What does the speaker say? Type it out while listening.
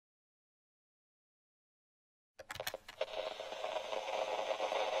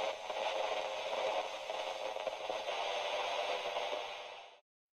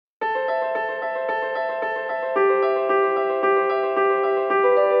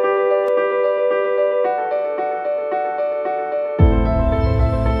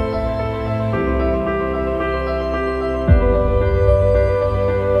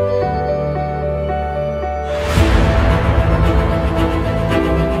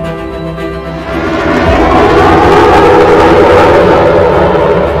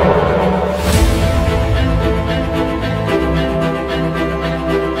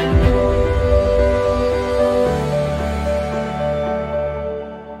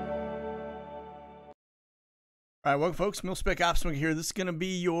All right, welcome, folks. Mil-Spec Opswing here. This is going to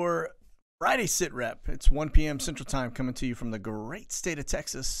be your Friday sit rep. It's 1 p.m. Central Time coming to you from the great state of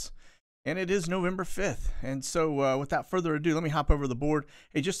Texas, and it is November 5th. And so without further ado, let me hop over the board.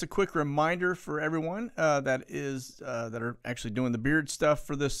 Hey, just a quick reminder for everyone that are actually doing the beard stuff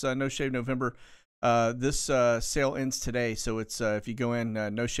for this No Shave November. This sale ends today, so it's if you go in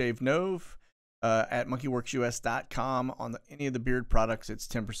No Shave Nov at monkeyworksus.com on any of the beard products, it's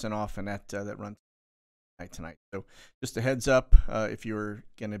 10% off, and that runs tonight. So just a heads up if you're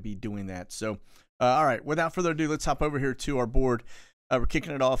going to be doing that. So all right, without further ado, let's hop over here to our board. We're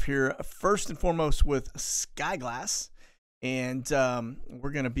kicking it off here first and foremost with SkyGlass, and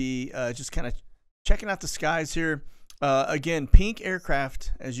we're going to be just kind of checking out the skies here. Again, pink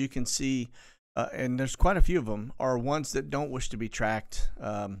aircraft, as you can see, and there's quite a few of them, are ones that don't wish to be tracked,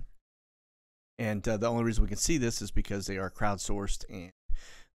 and the only reason we can see this is because they are crowdsourced, and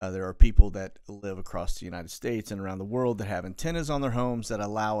there are people that live across the United States and around the world that have antennas on their homes that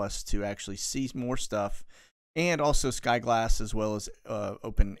allow us to actually see more stuff. And also SkyGlass, as well as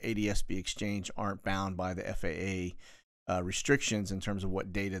Open ADS-B Exchange, aren't bound by the FAA restrictions in terms of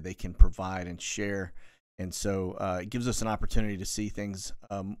what data they can provide and share. And so it gives us an opportunity to see things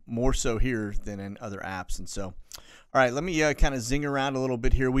more so here than in other apps. And so, all right, let me kind of zing around a little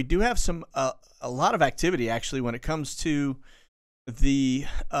bit here. We do have some a lot of activity, actually, when it comes to the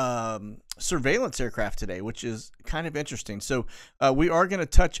surveillance aircraft today, which is kind of interesting. So we are going to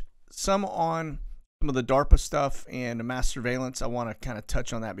touch some on some of the DARPA stuff and mass surveillance. I want to kind of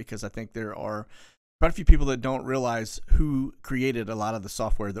touch on that because I think there are quite a few people that don't realize who created a lot of the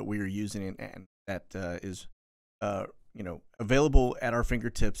software that we are using, and that is available at our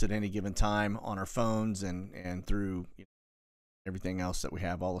fingertips at any given time on our phones and through everything else that we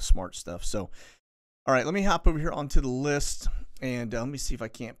have, all the smart stuff. So all right, let me hop over here onto the list, and let me see if I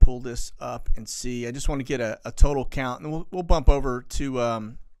can't pull this up and see. I just want to get a total count, and we'll bump over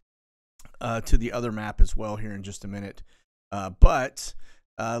to the other map as well here in just a minute. But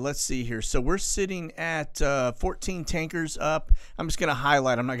let's see here. So we're sitting at 14 tankers up. I'm just going to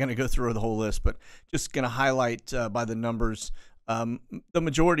highlight. I'm not going to go through the whole list, but just going to highlight by the numbers. The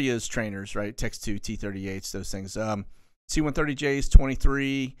majority is trainers, right? Text-2, T-38s, those things. C-130Js,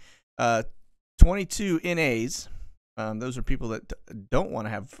 23. 22 NAs. Those are people that don't want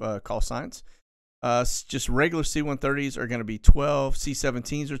to have call signs. Just regular C-130s are going to be 12.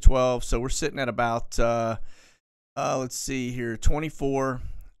 C-17s are 12. So we're sitting at about, let's see here, 24.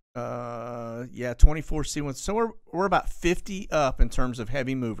 24 C-1. So we're about 50 up in terms of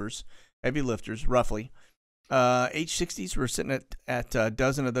heavy movers, heavy lifters, roughly. H-60s, we're sitting at a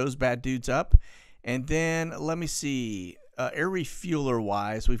dozen of those bad dudes up. And then let me see. Air refueler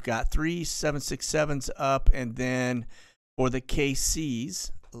wise, we've got 3 767s up, and then for the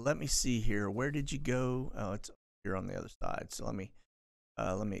KCs, let me see here. Where did you go? Oh, it's here on the other side. So let me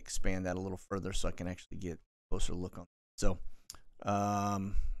expand that a little further so I can actually get a closer look on it. So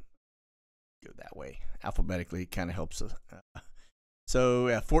go that way alphabetically. It kind of helps us.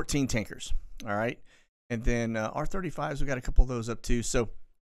 So 14 tankers. All right, and then R35s, we got a couple of those up too. So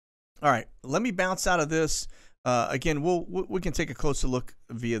all right, let me bounce out of this. Again, we can take a closer look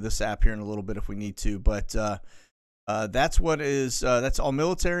via this app here in a little bit if we need to, but that's all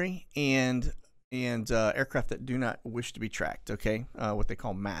military and aircraft that do not wish to be tracked. Okay, what they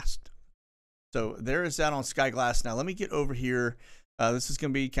call masked. So there is that on SkyGlass. Now let me get over here. This is going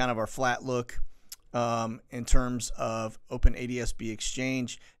to be kind of our flat look in terms of Open ADS-B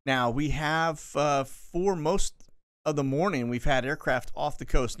Exchange. Now we have for most of the morning we've had aircraft off the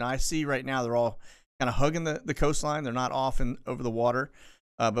coast. Now I see right now they're all kind of hugging the coastline. They're not off over the water,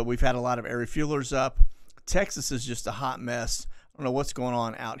 but we've had a lot of air refuelers up. Texas is just a hot mess. I don't know what's going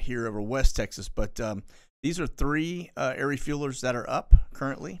on out here over West Texas, but these are 3 air refuelers that are up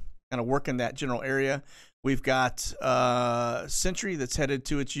currently, kind of working that general area. We've got Sentry that's headed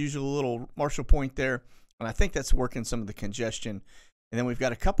to its usual little Marshall Point there, and I think that's working some of the congestion. And then we've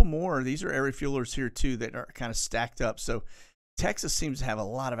got a couple more. These are air refuelers here too that are kind of stacked up. So Texas seems to have a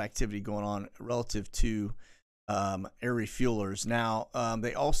lot of activity going on relative to air refuelers. Now,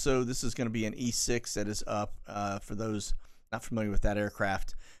 this is going to be an E6 that is up for those not familiar with that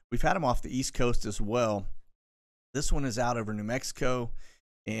aircraft. We've had them off the East Coast as well. This one is out over New Mexico,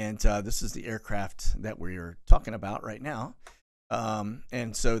 and this is the aircraft that we're talking about right now.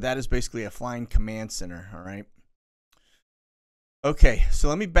 And so that is basically a flying command center, all right? Okay, so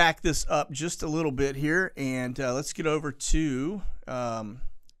let me back this up just a little bit here, and let's get over to, let's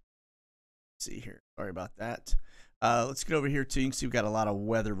see here, sorry about that. Let's get over here to, you can see we've got a lot of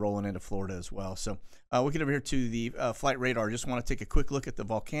weather rolling into Florida as well. So we'll get over here to the flight radar. Just want to take a quick look at the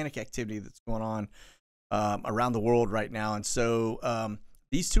volcanic activity that's going on around the world right now. And so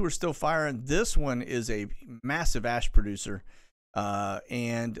these two are still firing. This one is a massive ash producer.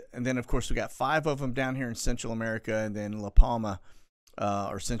 And then, of course, we got 5 of them down here in Central America, and then La Palma,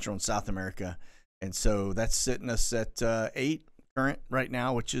 or Central and South America. And so that's sitting us at 8 current right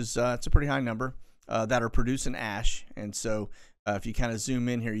now, which is it's a pretty high number that are producing ash. And so if you kind of zoom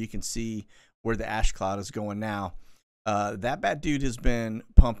in here, you can see where the ash cloud is going now. That bad dude has been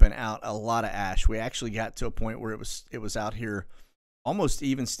pumping out a lot of ash. We actually got to a point where it was out here almost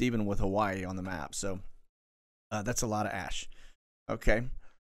even Steven with Hawaii on the map. So that's a lot of ash. Okay.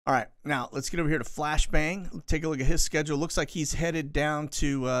 All right. Now let's get over here to Flashbang. Take a look at his schedule. Looks like he's headed down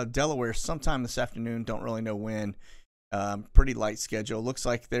to Delaware sometime this afternoon. Don't really know when. Pretty light schedule. Looks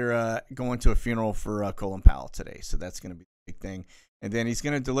like they're going to a funeral for Colin Powell today. So that's going to be a big thing. And then he's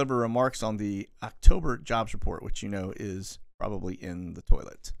going to deliver remarks on the October jobs report, which you know is probably in the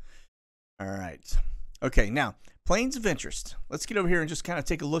toilet. All right. Okay. Now, planes of interest. Let's get over here and just kind of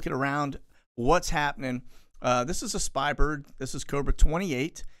take a look at around what's happening. This is a spy bird. This is Cobra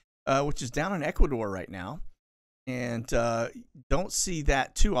 28, which is down in Ecuador right now. And don't see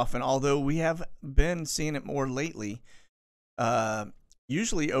that too often, although we have been seeing it more lately.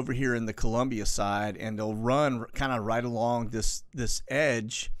 Usually over here in the Colombia side, and they'll run kind of right along this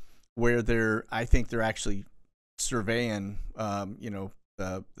edge where I think they're actually surveying,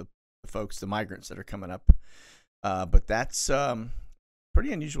 the folks, the migrants that are coming up. But that's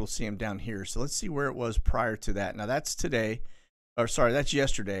pretty unusual to see them down here. So let's see where it was prior to that. Now that's today, or sorry, that's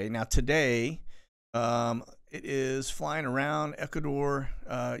yesterday. Now today, it is flying around Ecuador.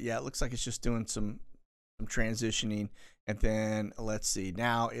 Yeah, it looks like it's just doing some transitioning. And then let's see.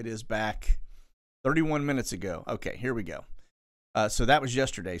 Now it is back 31 minutes ago. Okay, here we go. So that was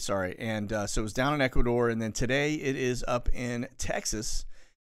yesterday, sorry. And so it was down in Ecuador. And then today it is up in Texas,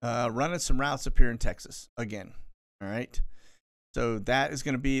 running some routes up here in Texas again. All right. So that is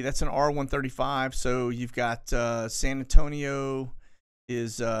going to be, that's an R135. So you've got San Antonio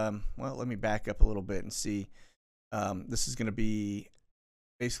is, well, let me back up a little bit and see. This is going to be,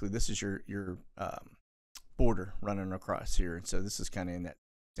 basically this is your border running across here. And so this is kind of in that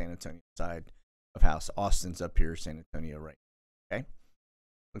San Antonio side of house. Austin's up here, San Antonio right now. Okay.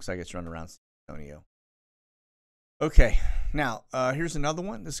 Looks like it's running around San Antonio. Okay. Now, here's another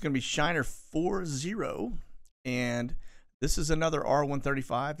one. This is going to be Shiner 40. And this is another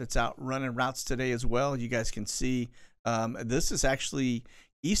R135 that's out running routes today as well. You guys can see this is actually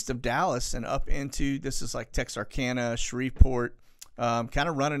east of Dallas and up into, this is like Texarkana, Shreveport, kind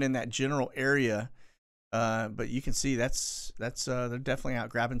of running in that general area. But you can see that's they're definitely out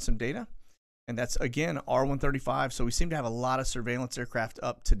grabbing some data. And that's, again, R135. So we seem to have a lot of surveillance aircraft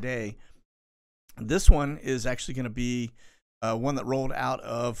up today. This one is actually going to be one that rolled out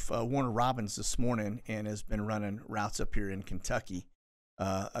of Warner Robins this morning and has been running routes up here in Kentucky.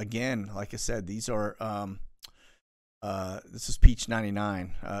 Again, like I said, these are this is Peach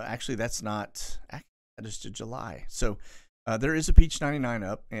 99. Actually, that's not, that is to July. So there is a Peach 99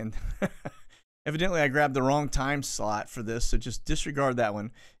 up, and evidently I grabbed the wrong time slot for this, so just disregard that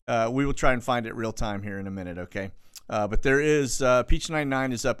one. We will try and find it real time here in a minute, okay? But there is, Peach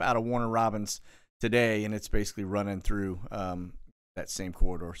 99 is up out of Warner Robins today, and it's basically running through that same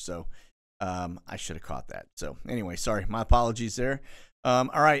corridor. So I should have caught that. So anyway, sorry, my apologies there. All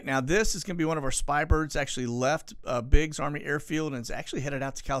right, now this is going to be one of our spy birds. Actually left Biggs Army Airfield and it's actually headed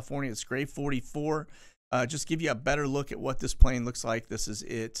out to California. It's Gray 44. Just give you a better look at what this plane looks like. This is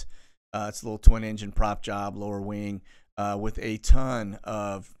it. It's a little twin engine prop job, lower wing, with a ton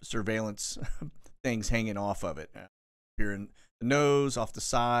of surveillance things hanging off of it. Here in the nose, off the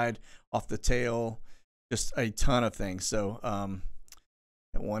side, off the tail, just a ton of things. So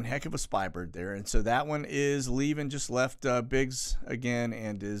one heck of a spy bird there. And so that one is leaving, just left Biggs again,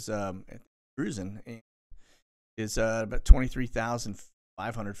 and is cruising. And is about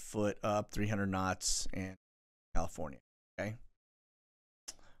 23,500 foot up, 300 knots, and California. Okay.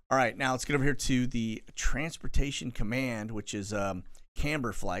 All right, now let's get over here to the Transportation Command, which is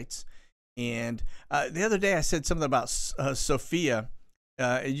camber flights. And the other day I said something about Sofia.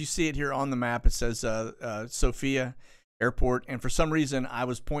 You see it here on the map. It says Sofia Airport. And for some reason, I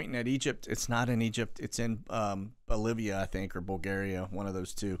was pointing at Egypt. It's not in Egypt. It's in Bolivia, I think, or Bulgaria, one of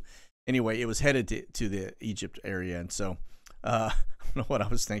those two. Anyway, it was headed to the Egypt area. And so I don't know what I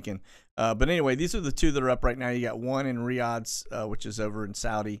was thinking. But anyway, these are the two that are up right now. You got one in Riyadh, which is over in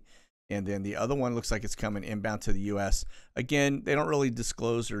Saudi. And then the other one looks like it's coming inbound to the U.S. Again, they don't really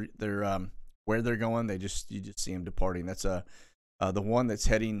disclose their where they're going. You just see them departing. That's the one that's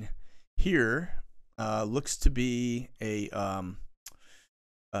heading here. Looks to be a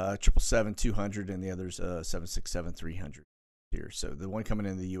 777-200, and the other's 767-300 here. So the one coming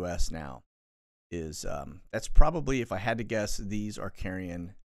into the U.S. now is that's probably, if I had to guess, these are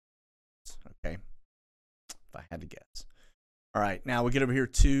carrying. Okay, if I had to guess. All right, now we get over here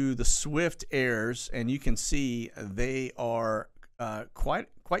to the Swift Airs, and you can see they are quite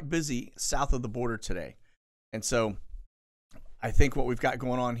busy south of the border today. And so I think what we've got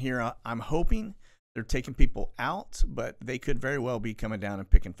going on here, I'm hoping they're taking people out, but they could very well be coming down and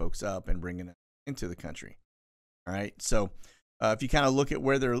picking folks up and bringing them into the country. All right, so if you kind of look at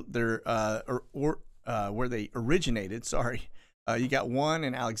where where they originated, you got one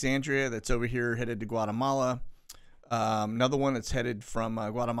in Alexandria that's over here headed to Guatemala. Another one that's headed from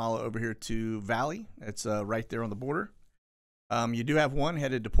Guatemala over here to Valley. It's right there on the border. You do have one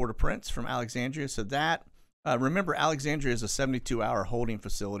headed to Port-au-Prince from Alexandria. So that, remember, Alexandria is a 72-hour holding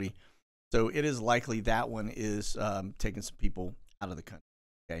facility. So it is likely that one is taking some people out of the country.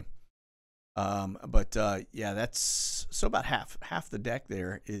 Okay. Yeah, that's so about half the deck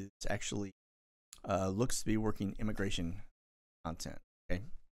there is actually looks to be working immigration content. Okay.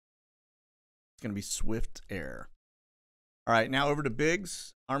 It's going to be Swift Air. All right, now over to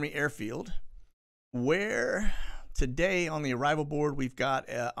Biggs Army Airfield, where today on the arrival board we've got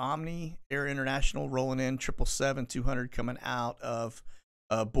Omni Air International rolling in, 777-200 coming out of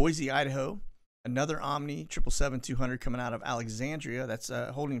Boise, Idaho. Another Omni 777-200 coming out of Alexandria. That's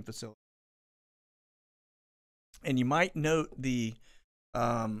a holding facility. And you might note the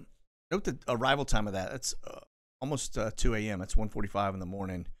arrival time of that. That's almost 2 a.m. It's 1:45 in the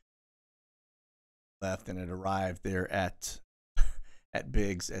morning. Left, and it arrived there at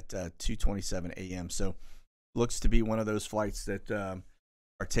Biggs at 2:27 a.m. So looks to be one of those flights that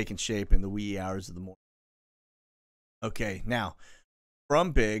are taking shape in the wee hours of the morning. Okay, now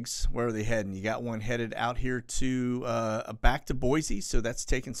from Biggs, where are they heading? You got one headed out here to back to Boise, so that's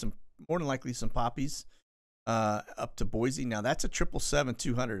taking some, more than likely, some poppies up to Boise. Now that's a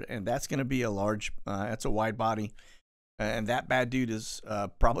 777-200, and that's going to be a large, that's a wide body, and that bad dude is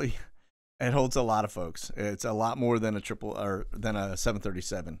probably. It holds a lot of folks. It's a lot more than a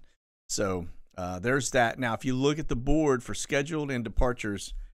 737. So there's that. Now, if you look at the board for scheduled and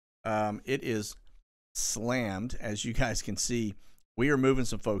departures, it is slammed. As you guys can see, we are moving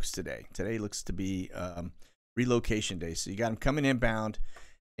some folks today. Today looks to be relocation day. So you got them coming inbound,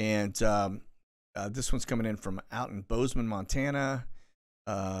 and this one's coming in from out in Bozeman, Montana.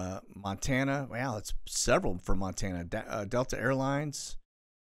 Wow, it's several from Montana. Delta Airlines.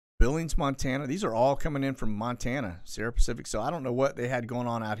 Billings, Montana. These are all coming in from Montana, Sierra Pacific. So I don't know what they had going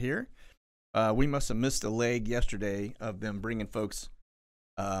on out here. We must have missed a leg yesterday of them bringing folks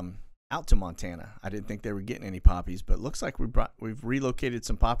out to Montana. I didn't think they were getting any poppies, but it looks like we've relocated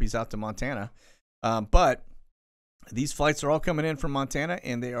some poppies out to Montana. But these flights are all coming in from Montana,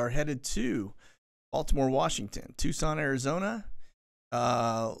 and they are headed to Baltimore, Washington, Tucson, Arizona.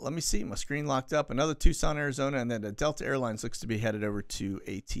 Let me see, my screen locked up. Another Tucson, Arizona, and then the Delta Airlines looks to be headed over to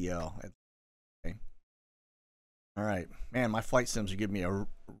ATL. Okay. All right, man, my flight sims are giving me a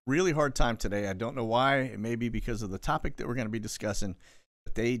really hard time today. I don't know why. It may be because of the topic that we're going to be discussing,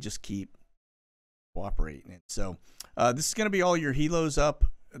 but they just keep cooperating. And so this is going to be all your helos up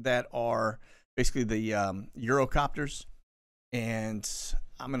that are basically the Eurocopters, and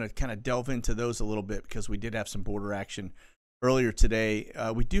I'm going to kind of delve into those a little bit because we did have some border action earlier today.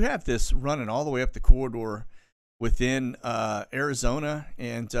 We do have this running all the way up the corridor within Arizona,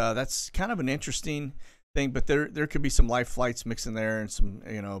 and that's kind of an interesting thing. But there could be some live flights mixed in there, and some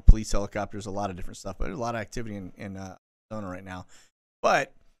police helicopters, a lot of different stuff. But there's a lot of activity in Arizona right now.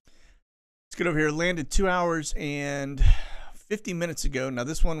 But let's get over here. Landed 2 hours and 50 minutes ago. Now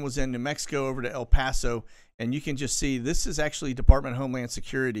this one was in New Mexico over to El Paso, and you can just see this is actually Department of Homeland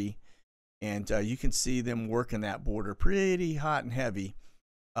Security. And you can see them working that border pretty hot and heavy.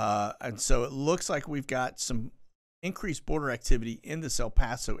 And so it looks like we've got some increased border activity in this El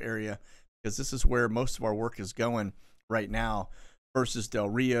Paso area, because this is where most of our work is going right now versus Del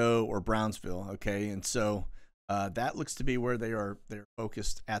Rio or Brownsville. Okay, and so that looks to be where they're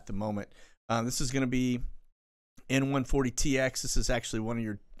focused at the moment. This is going to be N140TX. This is actually one of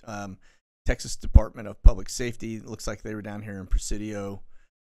your Texas Department of Public Safety. It looks like they were down here in Presidio.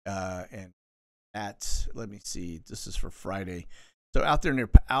 And let me see, this is for Friday. So out there near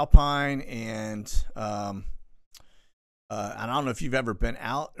Alpine, and I don't know if you've ever been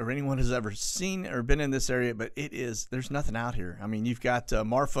out or anyone has ever seen or been in this area, but there's nothing out here. I mean, you've got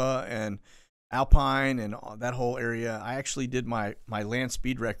Marfa and Alpine and that whole area. I actually did my land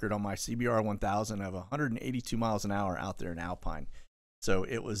speed record on my CBR 1000 of 182 miles an hour out there in Alpine. So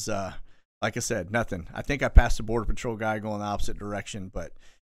it was, like I said, nothing. I think I passed a Border Patrol guy going the opposite direction, but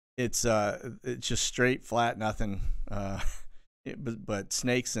it's just straight, flat, nothing, but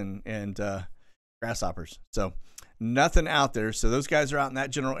snakes and grasshoppers. So nothing out there. So those guys are out in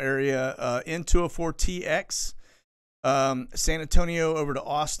that general area. N204TX, San Antonio over to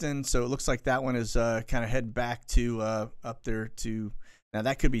Austin. So it looks like that one is kind of head back to up there to. Now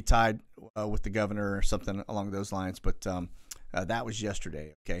that could be tied with the governor or something along those lines, but that was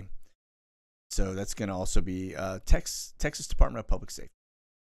yesterday. Okay, so that's going to also be Texas Department of Public Safety.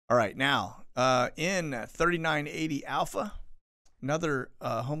 All right, now in 3980 Alpha, another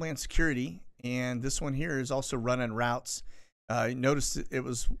Homeland Security, and this one here is also running routes. Notice it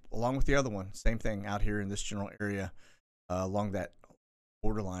was along with the other one, same thing out here in this general area along that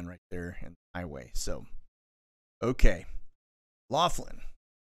borderline right there in the highway. So, okay. Laughlin.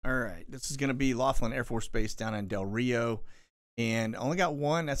 All right. This is going to be Laughlin Air Force Base down in Del Rio. And only got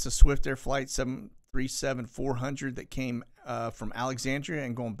one. That's a Swift Air Flight 737-400 that came from Alexandria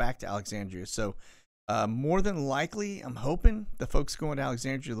and going back to Alexandria. So more than likely, I'm hoping the folks going to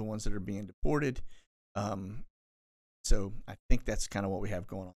Alexandria are the ones that are being deported. So I think that's kind of what we have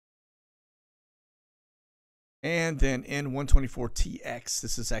going on. And then N124TX,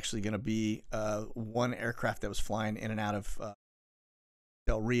 this is actually going to be one aircraft that was flying in and out of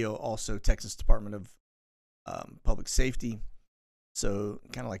Del Rio, also Texas Department of Public Safety. So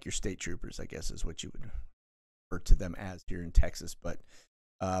kind of like your state troopers, I guess, is what you would refer to them as here in Texas. But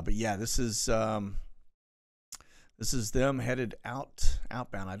yeah, this is them headed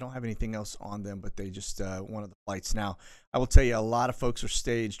outbound. I don't have anything else on them, but they just one of the flights. Now, I will tell you, a lot of folks are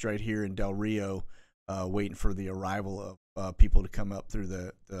staged right here in Del Rio, waiting for the arrival of people to come up through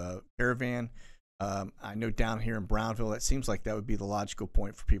the caravan. I know down here in Brownville, that seems like that would be the logical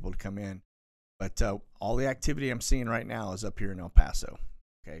point for people to come in. But all the activity I'm seeing right now is up here in El Paso.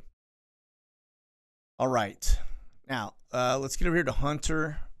 Okay. All right. Now, let's get over here to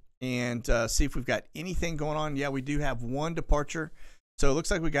Hunter and see if we've got anything going on. Yeah, we do have one departure. So it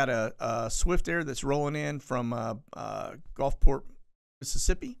looks like we got a Swift Air that's rolling in from Gulfport,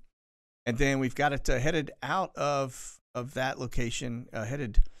 Mississippi. And then we've got it headed out of that location,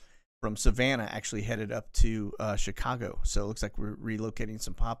 headed from Savannah, actually headed up to Chicago. So it looks like we're relocating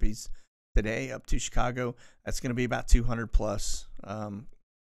some poppies today up to Chicago. That's going to be about 200 plus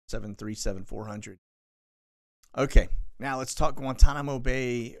 737-400. Okay, now let's talk Guantanamo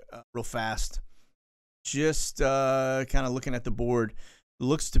Bay real fast. Just kind of looking at the board.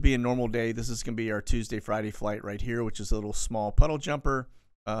 Looks to be a normal day. This is going to be our Tuesday, Friday flight right here, which is a little small puddle jumper,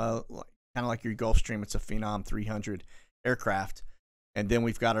 kind of like your Gulfstream. It's a Phenom 300 aircraft. And then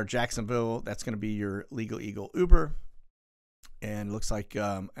we've got our Jacksonville. That's going to be your Legal Eagle Uber. And looks like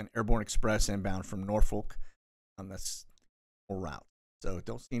an Airborne Express inbound from Norfolk. That's a route. So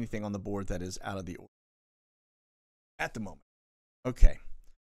don't see anything on the board that is out of the order at the moment. Okay.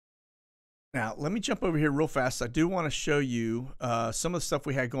 Now, let me jump over here real fast. I do want to show you some of the stuff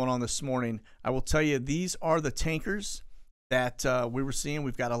we had going on this morning. I will tell you, these are the tankers that we were seeing.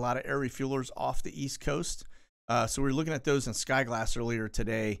 We've got a lot of air refuelers off the East Coast. So we were looking at those in SkyGlass earlier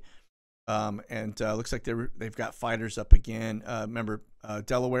today. And looks like they've got fighters up again. Remember,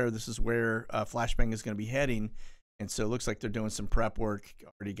 Delaware, this is where Flashbang is going to be heading. And so it looks like they're doing some prep work.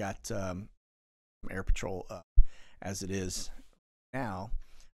 Already got some air patrol up as it is now.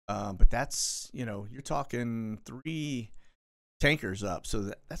 But that's, you're talking 3 tankers up.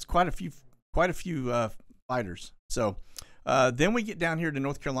 So that's quite a few fighters. So then we get down here to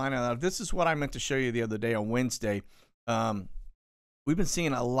North Carolina. Now, this is what I meant to show you the other day on Wednesday. We've been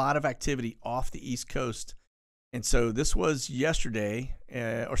seeing a lot of activity off the East Coast. And so this was yesterday,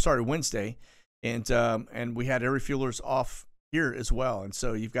 Wednesday. And we had air refuelers off here as well. And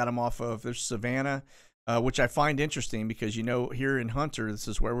so you've got them off of, there's Savannah, which I find interesting because, here in Hunter, this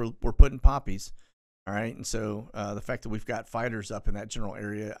is where we're putting poppies. All right. And so the fact that we've got fighters up in that general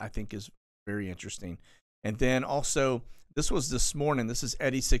area, I think is very interesting. And then also, this was this morning. This is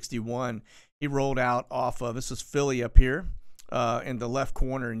Eddie 61. He rolled out off of, this is Philly up here in the left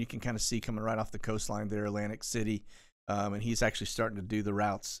corner. And you can kind of see coming right off the coastline there, Atlantic City. And he's actually starting to do the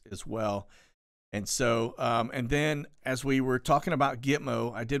routes as well. And so, and then as we were talking about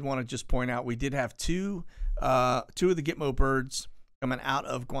Gitmo, I did want to just point out we did have two of the Gitmo birds coming out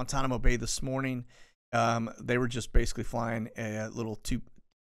of Guantanamo Bay this morning. They were just basically flying a little two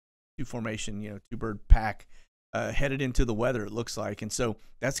formation, 2-bird pack headed into the weather, it looks like. And so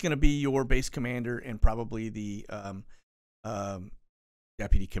that's going to be your base commander and probably the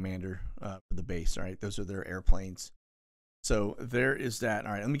deputy commander for the base. All right, those are their airplanes. So there is that.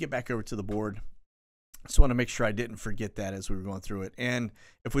 All right, let me get back over to the board. Just want to make sure I didn't forget that as we were going through it. And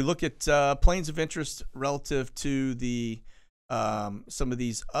if we look at planes of interest relative to the some of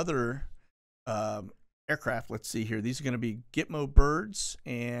these other aircraft. Let's see here. These are going to be Gitmo birds,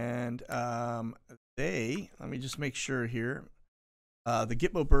 and let me just make sure here. The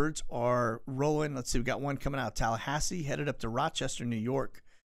Gitmo birds are rolling. Let's see, we got one coming out of Tallahassee, headed up to Rochester, New York.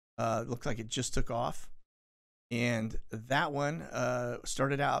 Looks like it just took off. And that one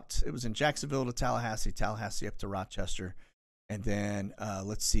started out, it was in Jacksonville to Tallahassee, Tallahassee up to Rochester. And then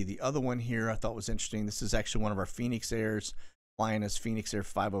let's see, the other one here I thought was interesting. This is actually one of our Phoenix Airs, flying as Phoenix Air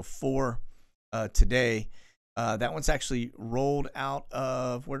 504 today. That one's actually rolled out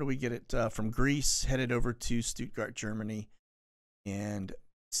of, where do we get it? From Greece, headed over to Stuttgart, Germany. And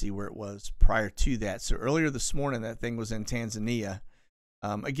see where it was prior to that. So earlier this morning, that thing was in Tanzania.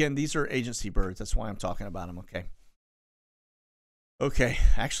 Again, these are agency birds. That's why I'm talking about them. Okay.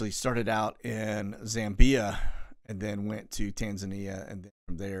 Actually started out in Zambia and then went to Tanzania, and then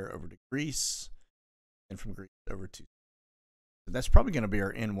from there over to Greece, and from Greece over to. So that's probably going to be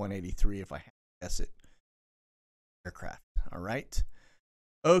our N-183 if I had to guess it. Aircraft. All right.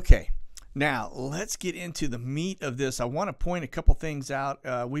 Okay. Now, let's get into the meat of this. I want to point a couple things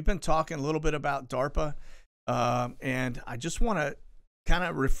out. We've been talking a little bit about DARPA, and I just want to kind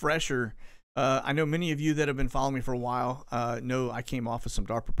of refresher. I know many of you that have been following me for a while know I came off of some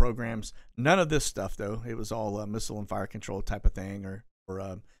DARPA programs. None of this stuff, though. It was all missile and fire control type of thing, or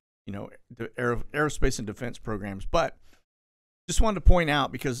aerospace and defense programs. But just wanted to point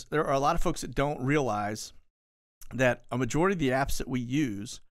out, because there are a lot of folks that don't realize that a majority of the apps that we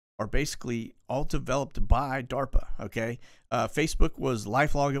use are basically all developed by DARPA. Okay, Facebook was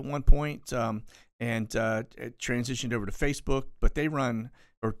LifeLog at one point, and it transitioned over to Facebook, but they run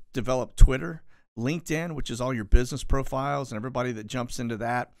or develop Twitter, LinkedIn, which is all your business profiles and everybody that jumps into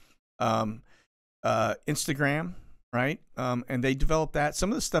that, Instagram, right? And they develop that.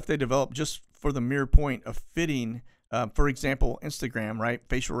 Some of the stuff they develop just for the mere point of fitting, for example, Instagram, right?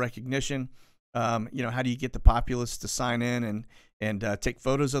 Facial recognition. How do you get the populace to sign in and take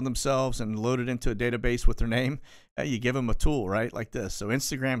photos of themselves and load it into a database with their name? You give them a tool, right, like this. So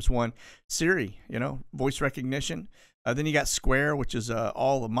Instagram's one. Siri, voice recognition. Then you got Square, which is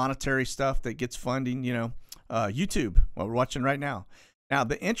all the monetary stuff that gets funding. YouTube, what we're watching right now. Now,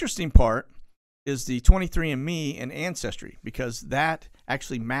 the interesting part is the 23andMe and Ancestry, because that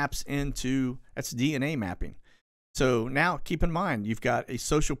actually maps into, that's DNA mapping. So now keep in mind, you've got a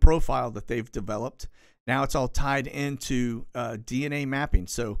social profile that they've developed. Now it's all tied into DNA mapping.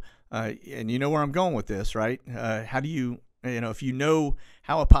 So, and you know where I'm going with this, right? How do you, if you know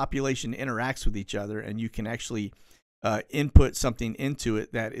how a population interacts with each other, and you can actually input something into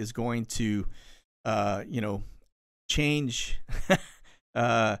it that is going to, change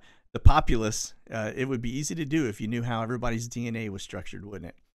the populace, it would be easy to do if you knew how everybody's DNA was structured, wouldn't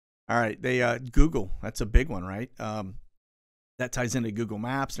it? All right, Google, that's a big one, right? That ties into Google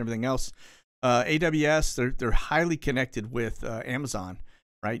Maps and everything else. AWS, they're highly connected with Amazon,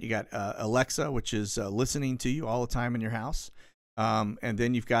 right? You got Alexa, which is listening to you all the time in your house, and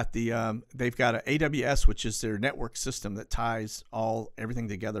then you've got they've got a AWS, which is their network system that ties everything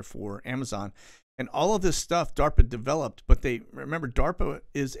together for Amazon, and all of this stuff DARPA developed. But remember, DARPA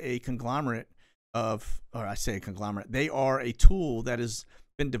is a conglomerate they are a tool that has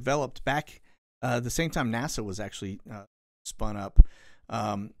been developed back the same time NASA was actually spun up,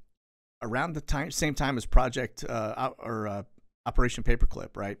 around the same time as Project Operation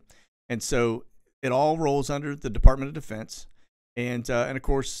Paperclip, right? And so it all rolls under the Department of Defense, and of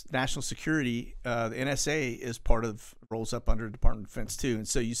course national security. The NSA rolls up under the Department of Defense too. And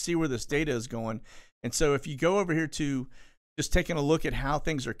so you see where this data is going. And so if you go over here to just taking a look at how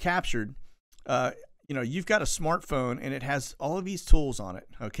things are captured, you've got a smartphone and it has all of these tools on it.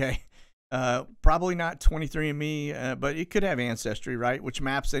 Okay. Probably not 23andMe, but it could have Ancestry, right? Which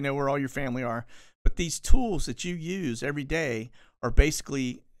maps, they know where all your family are. But these tools that you use every day are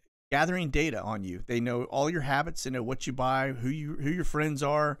basically gathering data on you. They know all your habits. They know what you buy, who your friends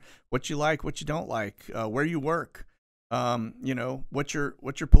are, what you like, what you don't like, where you work, what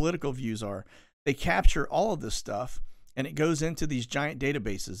your political views are. They capture all of this stuff, and it goes into these giant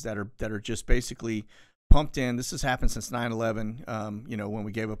databases that are just basically pumped in. This has happened since 9/11, when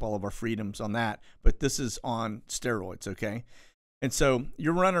we gave up all of our freedoms on that. But this is on steroids, okay? And so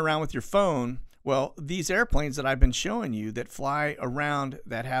you're running around with your phone. Well, these airplanes that I've been showing you that fly around,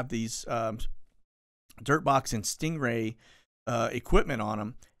 that have these Dirtbox and Stingray equipment on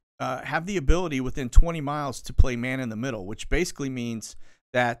them, have the ability within 20 miles to play man in the middle, which basically means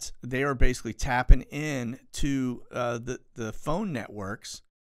that they are basically tapping in to the phone networks,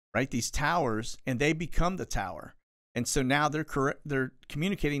 right? These towers, and they become the tower. And so now they're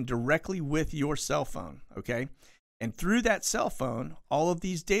communicating directly with your cell phone, okay? And through that cell phone, all of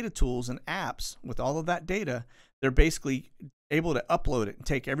these data tools and apps with all of that data, they're basically able to upload it and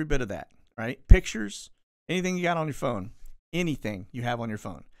take every bit of that, right? Pictures, anything you got on your phone, anything you have on your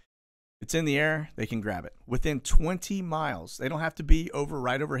phone. It's in the air, they can grab it. Within 20 miles. They don't have to be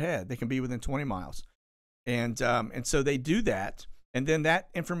right overhead. They can be within 20 miles. And so they do that. And then that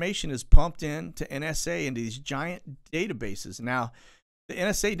information is pumped into NSA into these giant databases. Now, the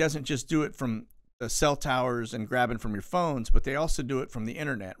NSA doesn't just do it from the cell towers and grabbing from your phones, but they also do it from the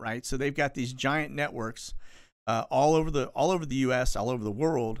internet, right? So they've got these giant networks all over the U.S., all over the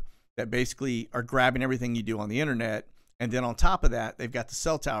world, that basically are grabbing everything you do on the internet. And then on top of that, they've got the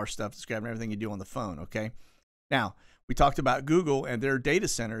cell tower stuff that's grabbing everything you do on the phone, okay? Now, we talked about Google and their data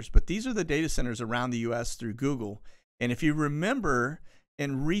centers, but these are the data centers around the U.S. through Google. And if you remember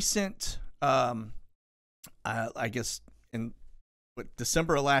in recent, I guess in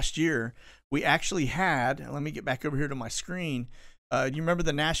December of last year, we actually had, let me get back over here to my screen. You remember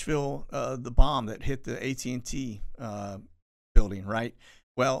the Nashville, the bomb that hit the AT&T building, right?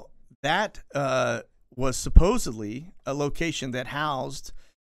 Well, that was supposedly a location that housed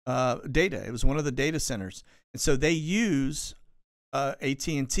data. It was one of the data centers. And so they use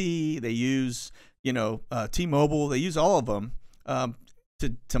AT&T, they use, T-Mobile, they use all of them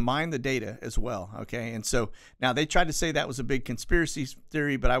to mine the data as well, okay? And so now they tried to say that was a big conspiracy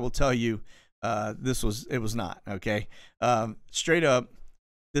theory, but I will tell you it was not, okay? Straight up,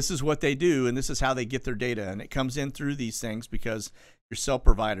 this is what they do, and this is how they get their data, and it comes in through these things because your cell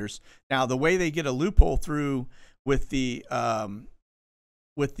providers. Now, the way they get a loophole through with the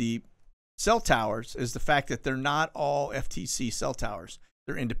cell towers is the fact that they're not all FTC cell towers.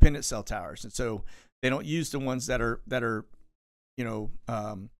 They're independent cell towers, and so they don't use the ones that are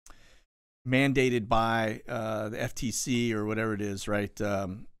mandated by the FTC or whatever it is, right?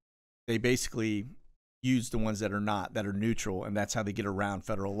 They basically use the ones that are not, that are neutral, and that's how they get around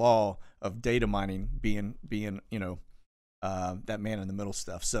federal law of data mining being that man in the middle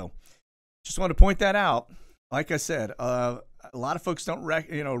stuff. So just want to point that out. Like I said, a lot of folks don't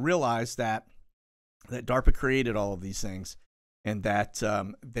realize that DARPA created all of these things, and that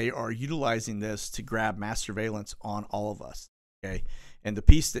they are utilizing this to grab mass surveillance on all of us. Okay, and the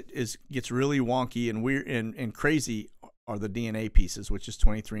piece that gets really wonky and weird and crazy are the DNA pieces, which is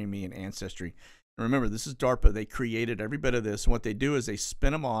 23andMe and Ancestry. And remember, this is DARPA. They created every bit of this, and what they do is they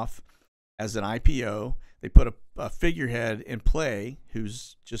spin them off as an IPO. They put a figurehead in play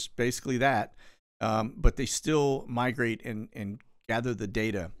who's just basically that, but they still migrate and gather the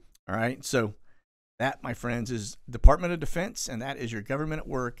data. All right, so that, my friends, is Department of Defense, and that is your government at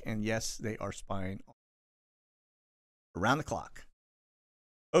work. And yes, they are spying around the clock.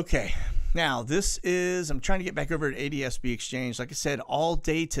 Okay, now this is, I'm trying to get back over to ADSB Exchange. Like I said, all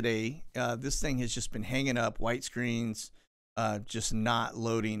day today, this thing has just been hanging up, white screens, just not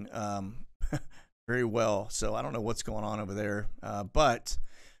loading very well. So I don't know what's going on over there, but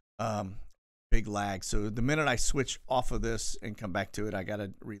big lag. So the minute I switch off of this and come back to it, I got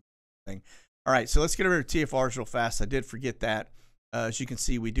to read the thing. All right, so let's get over to TFRs real fast. I did forget that. As you can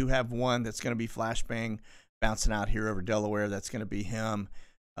see, we do have one that's going to be flashbang bouncing out here over Delaware. That's going to be him.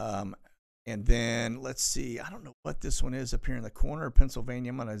 And then let's see, I don't know what this one is up here in the corner of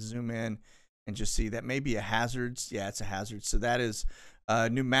Pennsylvania. I'm going to zoom in and just see that may be a hazards. Yeah, it's a hazard. So that is a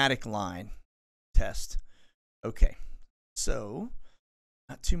pneumatic line test. Okay, so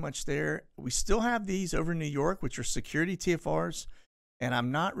not too much there. We still have these over in New York, which are security TFRs, and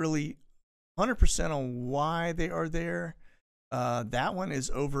I'm not really 100% on why they are there. That one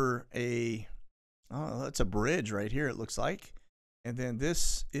is over that's a bridge right here, it looks like. And then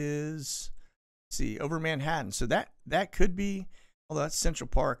this is, let's see, over Manhattan. So that could be, although that's Central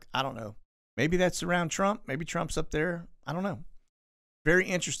Park, I don't know. Maybe that's around Trump. Maybe Trump's up there. I don't know. Very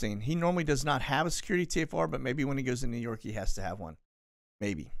interesting. He normally does not have a security TFR, but maybe when he goes to New York, he has to have one.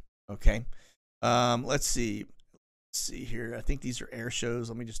 Maybe. Okay. Let's see. Here. I think these are air shows.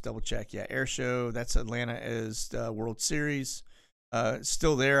 Let me just double check. Yeah, air show. That's Atlanta is the World Series.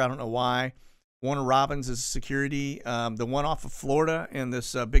 Still there. I don't know why. Warner Robins is security. The one off of Florida in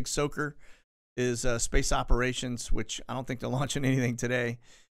this big soaker is space operations, which I don't think they're launching anything today.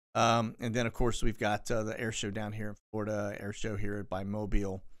 And then, of course, we've got the air show down here in Florida, air show here by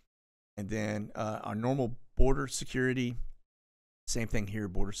Mobile. And then our normal border security. Same thing here,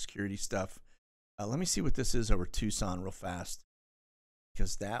 border security stuff. Let me see what this is over Tucson real fast,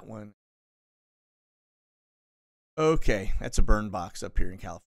 because that one. Okay, that's a burn box up here in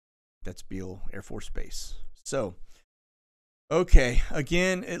California. That's Beale Air Force Base. So, okay,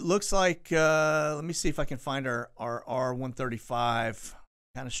 again, it looks like, let me see if I can find our R135.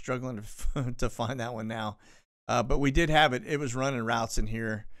 Kind of struggling to find that one now. But we did have it. It was running routes in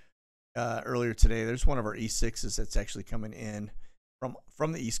here earlier today. There's one of our E6s that's actually coming in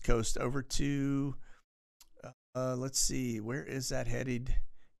from the East Coast over to, let's see, where is that headed?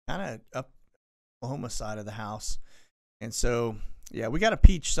 Kind of up Oklahoma side of the house. And so, yeah, we got a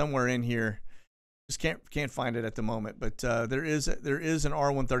peach somewhere in here. Just can't find it at the moment. But there is an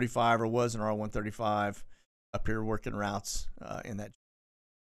R135, or was an R135 up here working routes in that.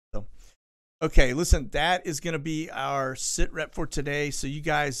 So, okay, listen, that is going to be our sit rep for today. So you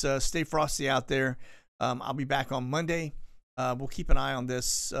guys stay frosty out there. I'll be back on Monday. We'll keep an eye on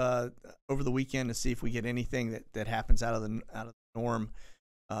this over the weekend to see if we get anything that happens out of the norm.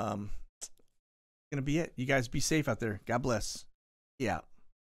 Going to be it. You guys be safe out there. God bless. Yeah.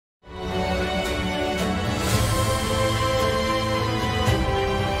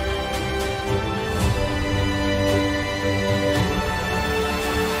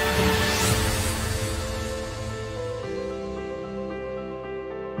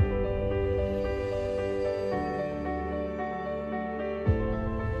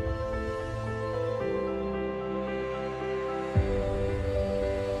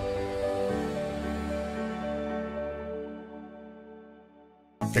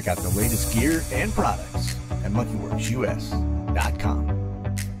 Check out the latest gear and products at monkeyworksus.com.